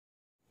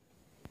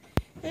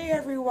Hey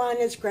everyone,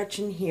 it's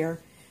Gretchen here.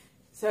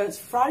 So it's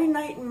Friday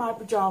night in my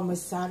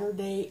pajamas,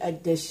 Saturday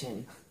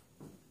edition.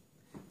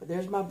 But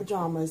there's my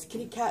pajamas.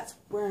 Kitty Cat's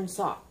wearing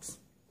socks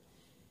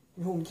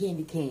and holding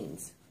candy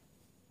canes.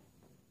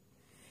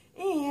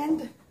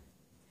 And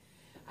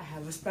I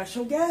have a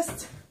special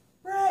guest,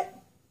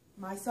 Brett,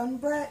 my son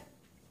Brett.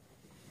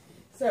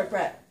 So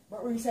Brett,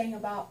 what were you saying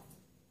about?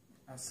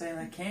 I was saying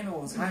that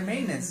candle was high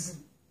maintenance.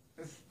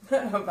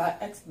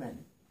 About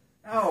X-Men.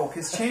 Oh,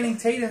 because Channing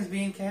Tatum's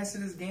being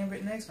casted as Gambit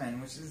in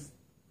X-Men, which is...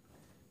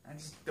 I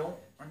just don't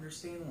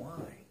understand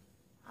why.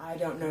 I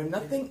don't know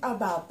nothing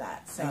about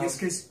that, so... I guess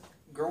because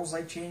girls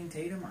like Channing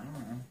Tatum? I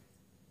don't know.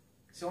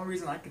 It's the only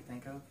reason I could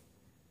think of.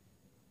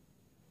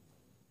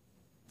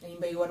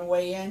 Anybody want to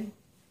weigh in?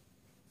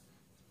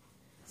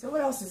 So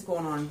what else is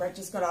going on? Brett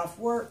just got off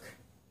work.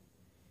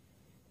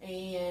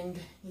 And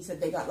he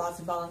said they got lots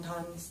of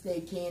Valentine's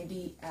Day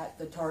candy at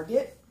the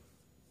Target.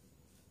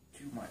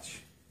 Too much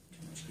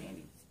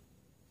candy.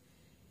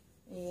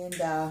 And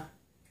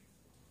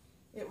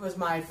it was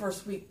my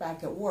first week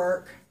back at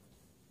work.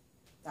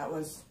 That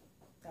was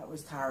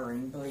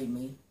tiring, believe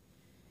me.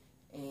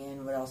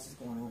 And what else is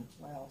going on?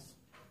 What else?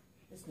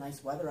 It's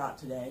nice weather out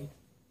today.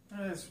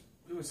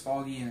 It was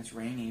foggy and it's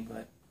rainy,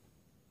 but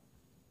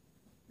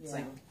it's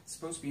Yeah. it's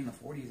supposed to be in the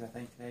 40s, I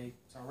think, today.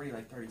 It's already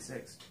like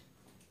 36.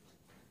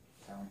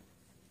 So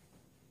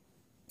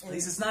at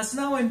least it's not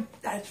snowing.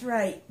 That's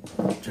right.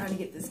 I'm trying to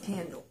get this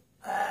candle.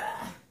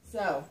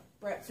 So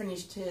Brett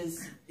finished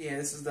his... Yeah,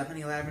 this is the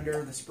honey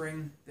lavender, the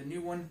spring, the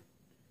new one.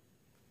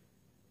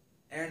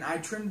 And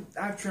I've trimmed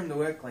the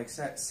wick like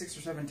 6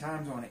 or 7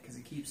 times on it because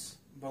it keeps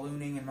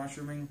ballooning and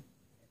mushrooming.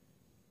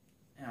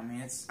 And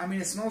I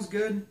mean it smells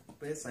good,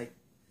 but it's like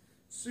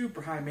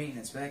super high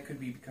maintenance. But that could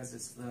be because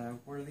it's the,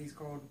 what are these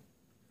called?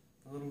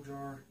 The little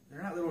jar.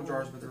 They're not little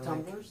jars, but they're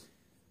tumblers.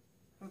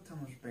 Like, the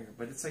tumblers are bigger,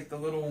 but it's like the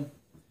little.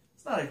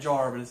 It's not a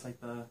jar, but it's like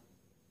the.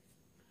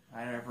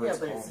 Whatever it's called. Yeah,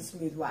 but it's a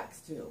smooth wax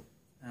too.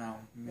 Oh,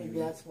 maybe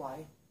that's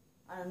why.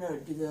 I don't know.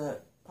 Do the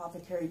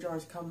apothecary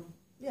jars come?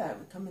 Yeah, it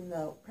would come in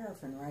the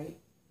paraffin, right?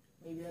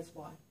 Maybe that's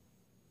why.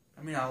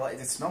 I mean,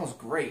 it smells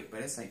great,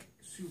 but it's like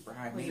super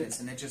high maintenance,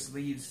 and it just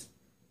leaves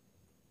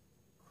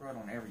crud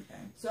on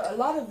everything. So a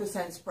lot of the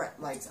scents Brett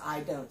likes,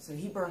 I don't. So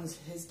he burns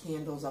his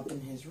candles up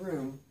in his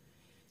room.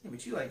 Yeah,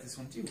 but you like this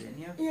one too, didn't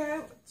you?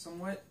 Yeah.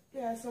 Somewhat.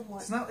 Yeah,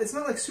 somewhat. It's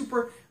not like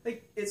super,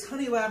 like, it's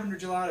honey lavender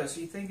gelato, so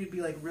you think it'd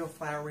be like real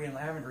flowery and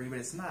lavendery, but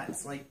it's not.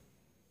 It's like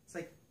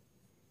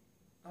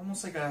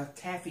almost like a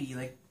taffy,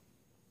 like,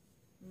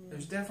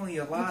 there's definitely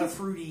a lot of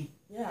fruity.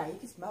 Yeah, you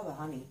can smell the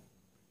honey.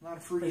 A lot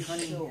of fruity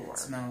honey sure.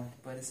 smell,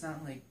 but it's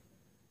not like,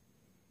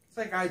 it's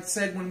like I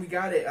said when we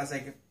got it, I was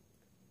like,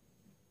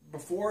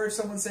 before if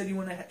someone said you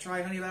want to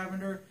try honey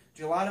lavender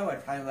gelato,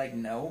 I'd probably be like,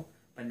 no,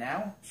 but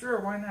now, sure,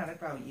 why not? I'd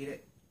probably eat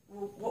it.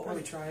 Well, what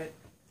probably try it.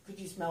 Could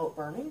you smell it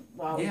burning?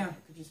 Wow. Yeah.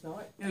 Could you smell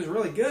it? It was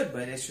really good,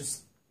 but it's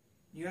just,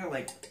 you gotta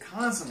like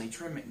constantly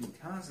trim it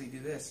and constantly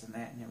do this and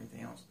that and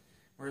everything else.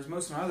 Whereas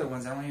most of my other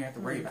ones, I don't even have to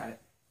worry about it.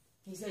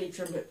 He said he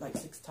trimmed it like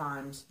 6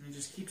 times. And it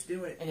just keeps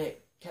doing it. And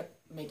it kept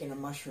making a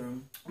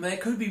mushroom. I mean, it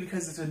could be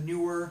because it's a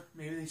newer,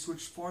 maybe they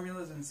switched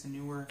formulas and it's a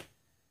newer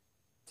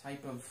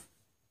type of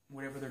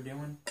whatever they're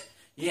doing.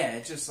 Yeah,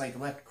 it just like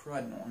left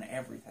crud on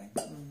everything.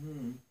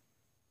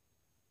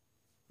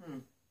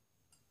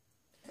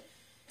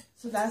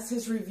 So that's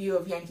his review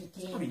of Yankee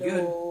Candle. Pretty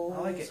good. I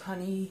like it.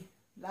 Honey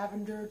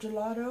lavender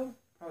gelato.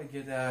 Probably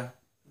get a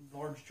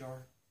large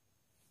jar.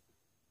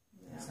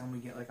 Yeah. Next time we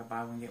get like a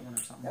buy one get one or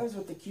something. That was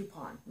with the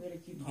coupon. We had a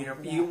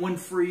coupon. You get one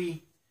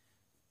free.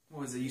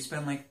 What was it? You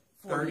spend like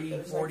 40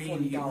 like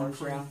and you get one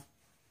free.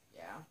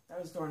 Yeah,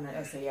 that was during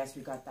the SAS.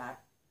 We got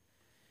that.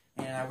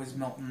 And I was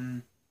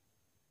melting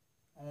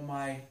all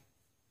my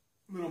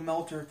little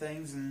melter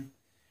things, and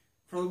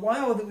for a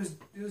while it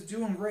was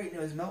doing great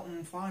and it was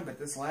melting fine. But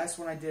this last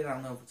one I did, I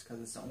don't know if it's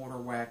because it's an older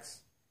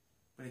wax,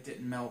 but it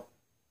didn't melt.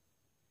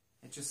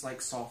 It just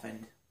like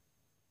softened.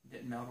 It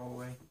didn't melt all the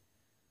way.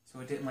 So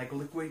it didn't like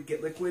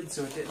get liquid,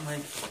 so it didn't like,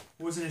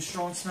 wasn't as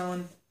strong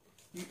smelling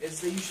as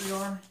they usually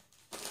are.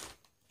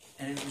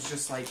 And it was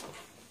just like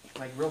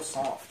real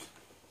soft.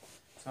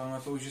 So I don't know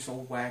if it was just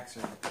old wax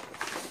or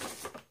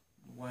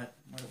what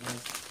it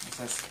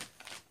was.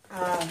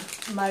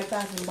 My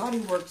Bath and Body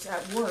Works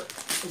at work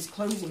is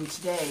closing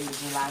today. It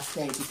was the last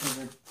day because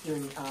we're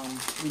doing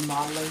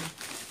remodeling.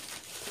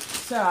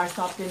 So I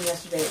stopped in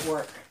yesterday at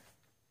work.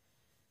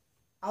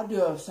 I'll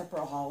do a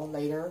separate haul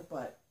later,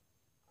 but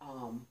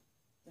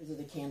those are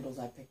the candles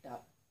I picked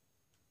up.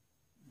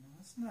 No,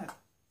 that's not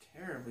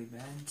terribly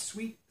bad.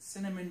 Sweet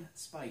cinnamon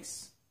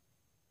spice.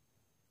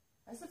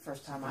 That's the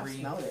first time I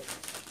smelled it.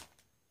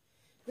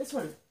 This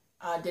one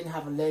didn't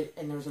have a lid,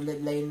 and there was a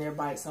lid laying there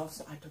by itself,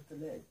 so I took the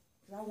lid.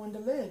 Because I wanted a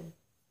lid.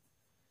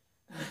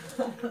 I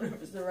don't know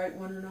if it's the right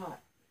one or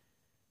not.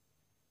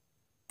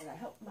 But I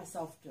helped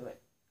myself to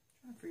it.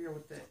 I'm trying to figure out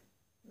what that...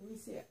 Let me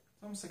see it.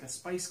 It's almost like a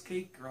spice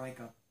cake or like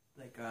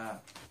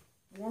a...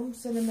 warm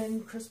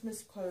cinnamon,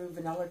 Christmas clove,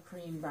 vanilla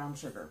cream, brown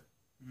sugar.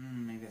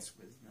 Maybe that's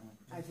with vanilla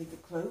cream. I think the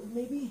clove,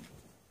 maybe?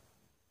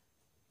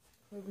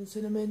 Clove and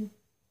cinnamon.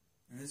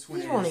 And this one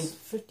These are only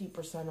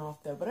 50%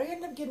 off though, but I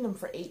ended up getting them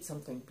for $8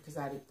 something because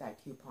I had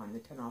that coupon, the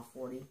 10 off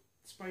 40.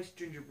 Spiced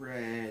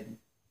gingerbread.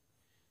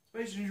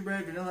 Spiced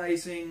gingerbread, vanilla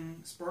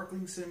icing,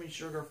 sparkling cinnamon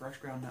sugar, fresh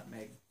ground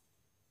nutmeg.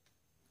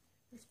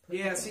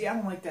 Yeah, good. See, I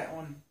don't like that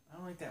one. I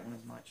don't like that one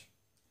as much.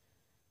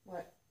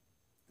 What?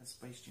 The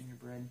spiced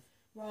gingerbread.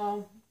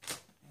 Well,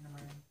 let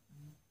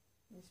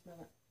me smell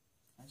it.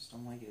 I just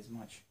don't like it as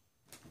much.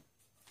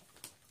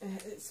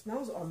 It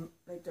smells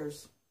like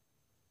there's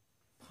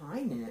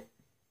pine in it.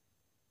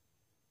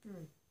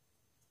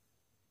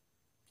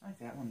 I like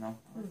that one though.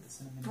 I like the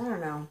cinnamon. I don't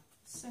know.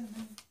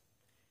 Cinnamon.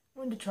 I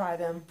wanted to try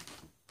them.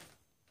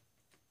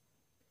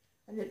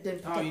 And it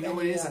didn't. Oh, you know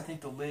what it is? I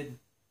think the lid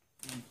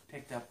you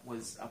picked up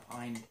was a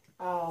pine.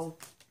 Oh.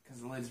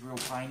 Because the lid's real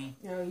piney.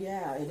 Oh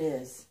yeah, it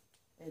is.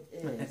 It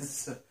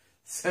is.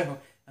 so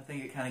I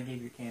think it kind of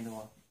gave your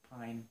candle a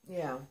pine.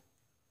 Yeah.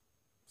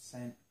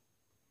 Scent.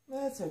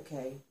 Well, that's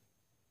okay.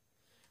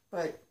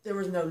 But there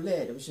was no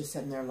lid. It was just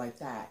sitting there like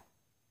that.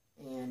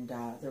 And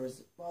there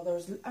was,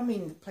 I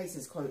mean, the place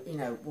is closed, you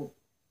know, will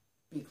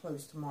be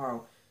closed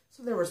tomorrow.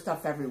 So there was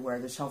stuff everywhere.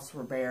 The shelves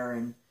were bare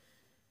and,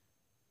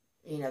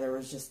 you know, there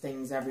was just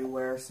things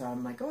everywhere. So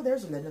I'm like, oh,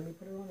 there's a lid. Let me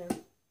put it on there.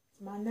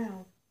 It's mine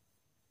now.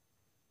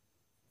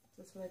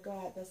 That's what I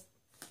got. This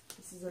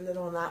is a lid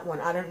on that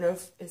one. I don't know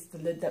if it's the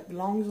lid that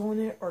belongs on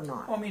it or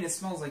not. Well, I mean, it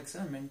smells like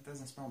cinnamon. It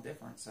doesn't smell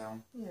different, so.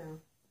 Yeah.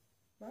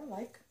 But I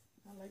like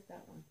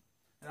that one.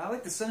 And I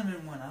like the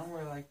cinnamon one. I don't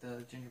really like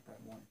the gingerbread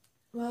one.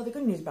 Well, the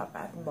good news about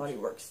Bath and Body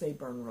Works, they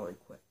burn really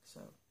quick, so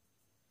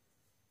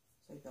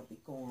it's like they'll be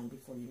gone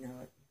before you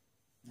know it.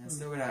 I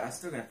still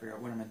gotta figure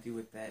out what I'm gonna do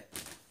with that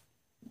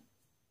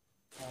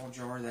tall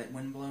jar, that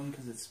windblown,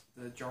 because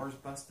the jar's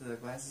busted, the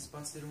glass is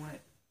busted on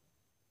it.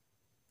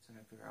 So I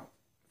gotta figure out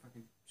if I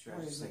can. Should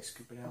I just like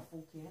scoop it out? A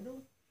full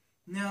candle?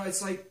 No,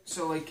 it's like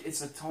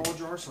it's a tall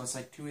jar, so it's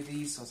like 2 of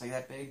these, so it's like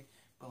that big,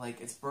 but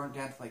like it's burnt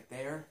down to like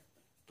there,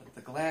 but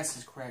the glass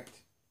is cracked.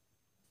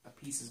 A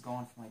piece is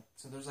gone from like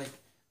there's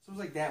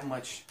like that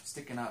much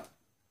sticking up.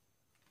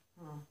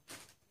 Huh.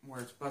 Where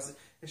it's busted.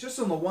 It's just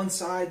on the one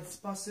side it's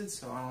busted,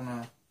 so I don't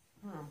know.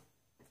 Huh.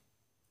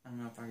 I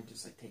don't know if I could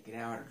just like take it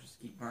out or just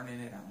keep burning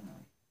it. I don't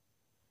know.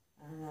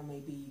 I don't know,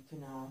 maybe you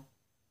can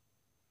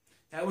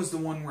That was the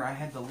one where I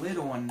had the lid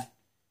on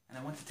and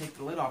I went to take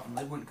the lid off and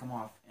the lid wouldn't come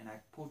off, and I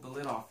pulled the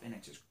lid off and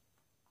it just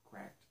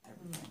cracked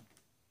everything.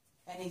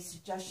 Any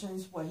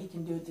suggestions what he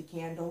can do with the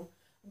candle?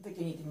 I'm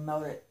thinking you can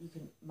melt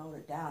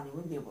it down. You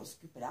wouldn't be able to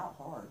scoop it out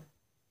hard.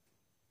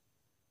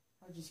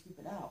 How'd you scoop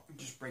it out?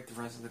 Just break the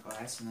rest of the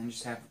glass and then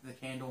just have the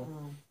candle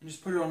and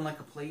just put it on like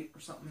a plate or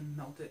something and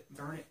melt it,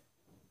 burn it.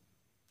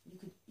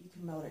 You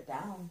can melt it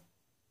down.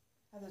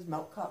 I have those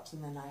melt cups,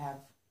 and then I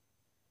have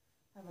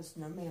a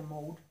snowman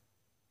mold.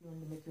 You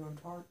want to make your own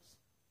tarts?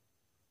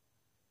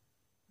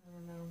 I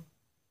don't know.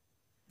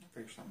 I'll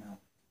figure something out.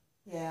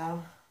 Yeah.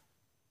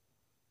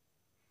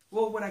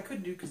 Well, what I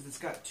could do, because it's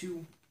got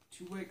two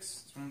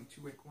wicks, it's one of the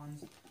 2 wick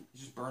ones, is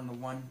just burn the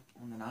one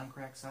on the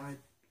non-crack side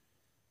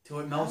till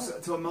it melts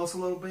a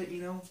little bit,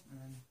 you know. And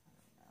then,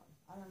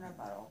 I don't know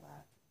about all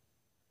that.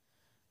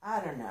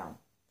 I don't know.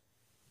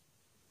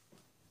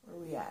 Where are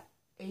we at?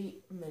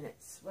 8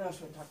 minutes. What else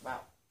should we talk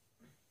about?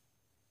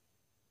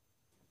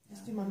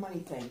 Let's do my money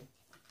thing.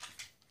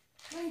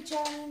 Money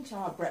challenge.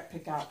 Oh, Brett,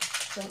 pick out.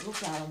 Don't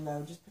look at them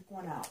though. Just pick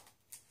one out.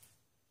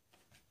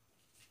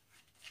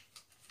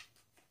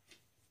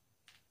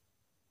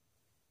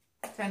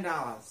 $10.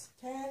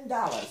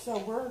 $10.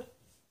 So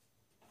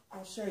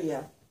I'll show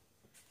you.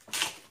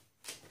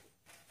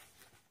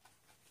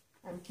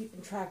 I'm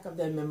keeping track of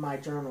them in my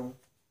journal.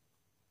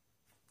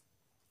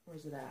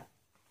 Where's it at?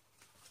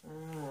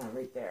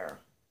 Right there.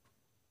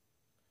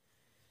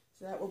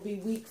 So that will be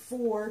week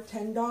 4,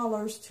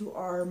 $10 to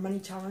our money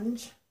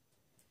challenge.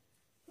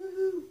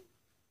 Woohoo!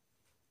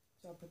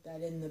 So I'll put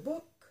that in the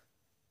book.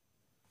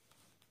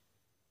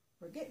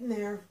 We're getting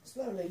there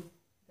slowly.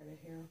 Got it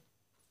here.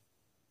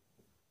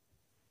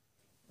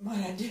 What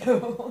I do.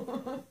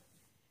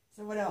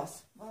 So what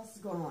else? What else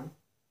is going on?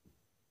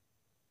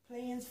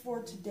 Plans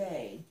for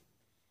today.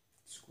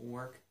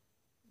 Schoolwork.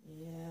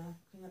 Yeah,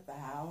 clean up the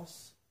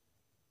house.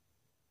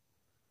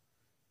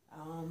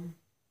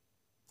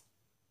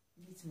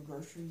 Need some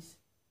groceries.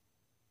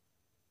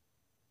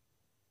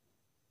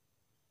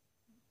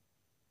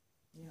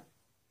 Yep.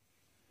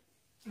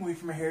 Wait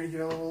for my hair to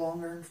get a little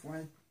longer before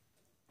I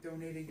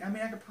donate it. I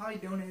mean, I could probably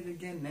donate it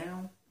again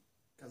now,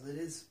 because it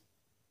is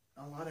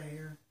a lot of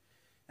hair.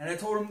 And I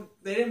told them,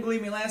 they didn't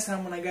believe me last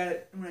time when I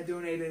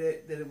donated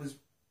it, that it was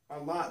a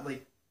lot.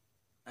 Like,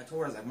 I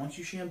told her, I was like, once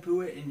you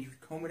shampoo it and you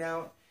comb it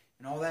out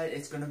and all that,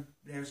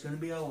 there's gonna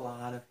be a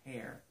lot of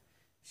hair.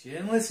 She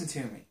didn't listen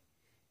to me.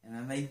 And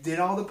then they did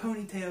all the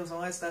ponytails and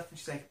all that stuff, and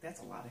she's like,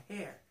 that's a lot of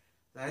hair.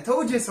 I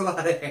told you it's a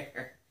lot of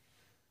hair.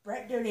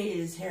 Brett donated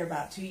his hair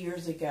about 2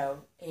 years ago,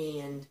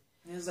 and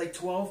it was like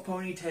 12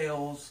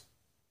 ponytails.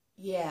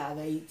 Yeah,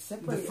 they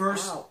separated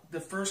out. The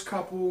first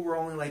couple were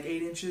only like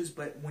 8 inches,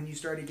 but when you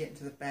started getting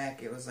to the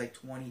back, it was like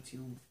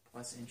 22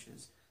 plus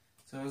inches.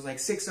 So it was like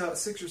six or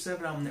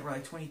seven of them that were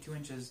like 22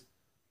 inches.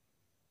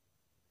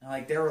 And,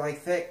 like, they were, like,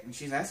 thick. And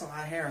she's like, that's a lot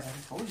of hair. I was like,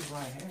 I told you it's a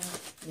lot of hair.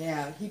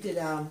 Yeah, he did,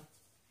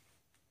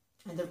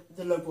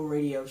 the local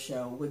radio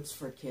show, Woods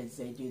for Kids,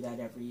 they do that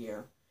every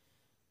year.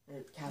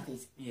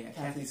 Kathy's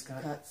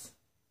Cuts.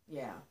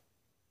 Yeah.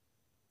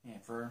 Yeah,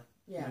 for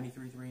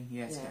 93.3.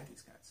 Yes,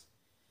 Kathy's Cuts.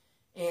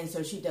 And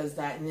so she does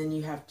that, and then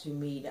you have to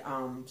meet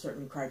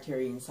certain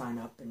criteria and sign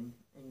up and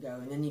go,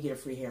 and then you get a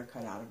free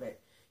haircut out of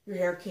it. Your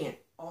hair can't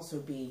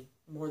also be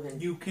more than...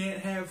 You can't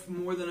have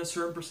more than a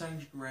certain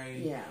percentage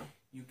gray. Yeah.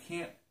 You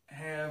can't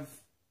have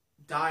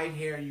dyed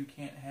hair. You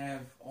can't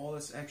have all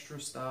this extra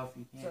stuff.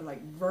 You can't... So,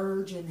 like,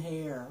 virgin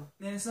hair.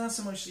 And it's not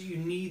so much that you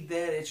need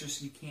that, it's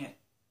just you can't...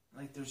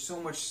 Like, there's so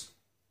much...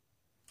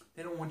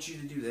 They don't want you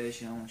to do this,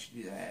 they don't want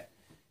you to do that.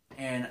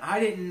 And I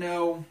didn't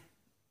know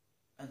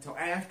until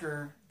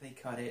after they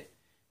cut it,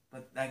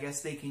 but I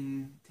guess they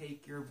can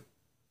take your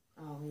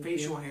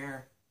facial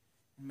hair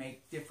and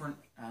make different,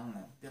 I don't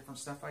know, different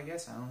stuff, I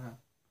guess, I don't know.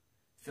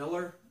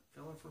 Filler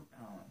for,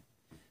 I don't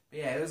know. But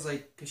yeah, it was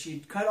like, because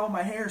she'd cut all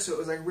my hair, so it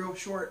was like real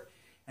short,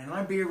 and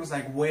my beard was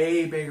like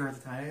way bigger at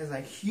the time. It was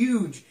like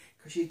huge,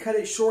 because she'd cut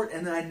it short,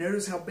 and then I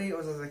noticed how big it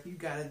was. I was like, you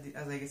gotta do,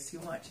 I was like, it's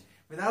too much.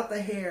 Without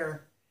the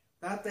hair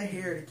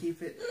to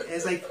keep it,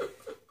 it's like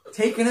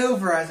taking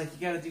over. I was like, you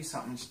gotta do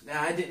something.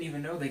 I didn't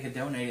even know they could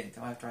donate it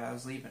until after I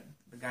was leaving.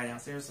 The guy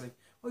downstairs was like,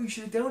 oh, you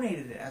should have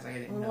donated it. I was like, I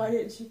didn't know. Why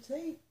didn't she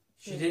say?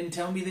 She didn't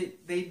tell me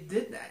that they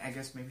did that. I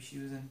guess maybe she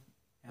was in,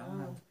 I don't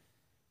know.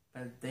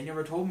 But they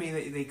never told me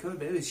that they could,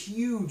 but it was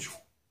huge.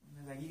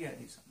 I was like, you gotta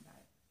do something about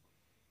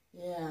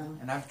it.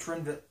 Yeah. And I've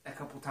trimmed it a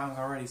couple times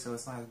already, so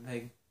it's not as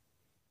big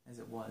as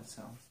it was,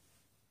 so.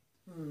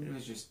 It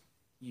was just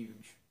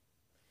huge.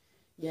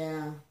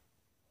 Yeah.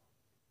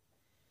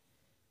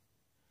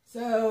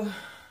 So,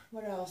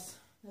 what else?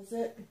 That's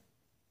it?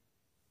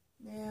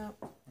 Yeah.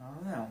 I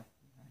don't know.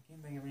 I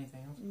can't think of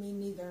anything else. Me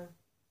neither.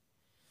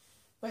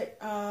 But,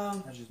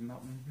 I was just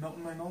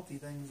melting my melty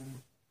things,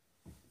 and,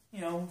 you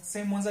know,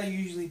 same ones I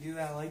usually do.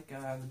 I like,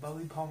 the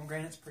bubbly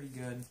pomegranate's pretty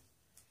good.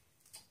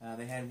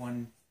 They had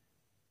one,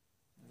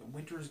 the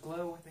Winter's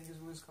Glow, I think is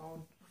what it's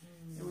called.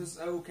 It was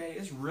okay.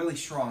 It's really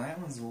strong. That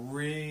one's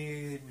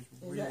really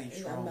strong.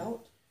 Is that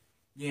melt?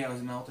 Yeah, it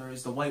was a melter. It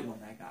was the white one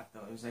I got,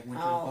 though. It was like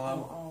Winter's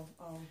Glow.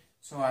 Oh.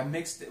 So I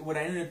mixed it. What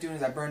I ended up doing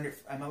is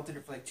I melted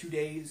it for like 2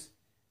 days,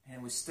 and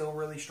it was still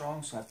really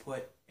strong, so I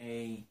put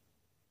I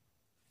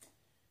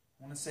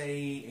want to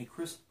say a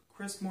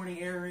crisp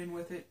morning air in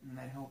with it, and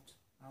that helped.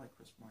 I like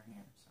crisp morning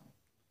air, so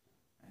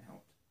that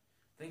helped.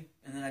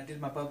 And then I did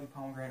my bubbly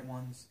pomegranate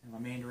ones, and my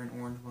mandarin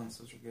orange ones.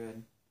 Those are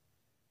good.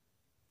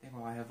 I think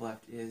all I have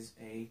left is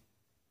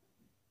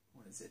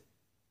what is it?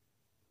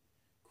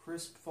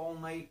 Crisp fall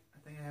night. I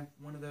think I have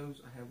one of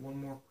those. I have one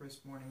more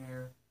crisp morning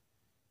air.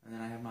 And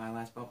then I have my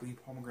last bubbly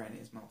pomegranate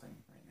is melting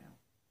right now.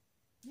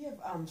 You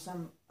have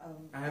some...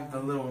 I have the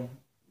little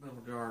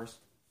jars.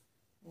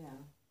 Yeah.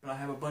 But I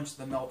have a bunch of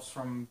the melts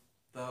from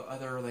the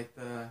other, like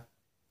the...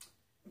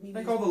 Mimi's,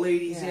 like all the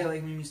ladies, yeah,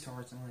 like Mimi's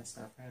Tarts and all that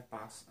stuff. I have a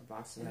box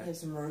of that. You have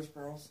some rose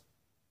pearls.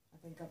 I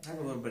think up there. I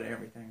have a little bit of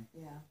everything.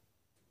 Yeah.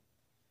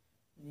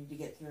 You need to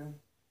get through.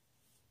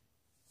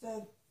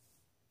 So,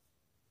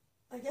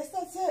 I guess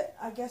that's it.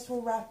 I guess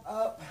we'll wrap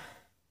up.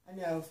 I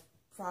know,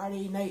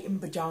 Friday night in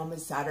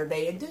pajamas,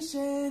 Saturday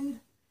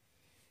edition.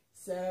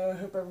 So, I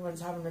hope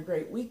everyone's having a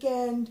great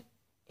weekend.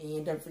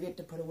 And don't forget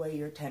to put away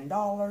your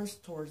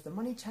 $10 towards the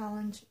money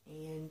challenge.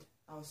 And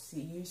I'll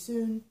see you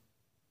soon.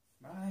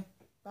 Bye.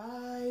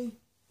 Bye.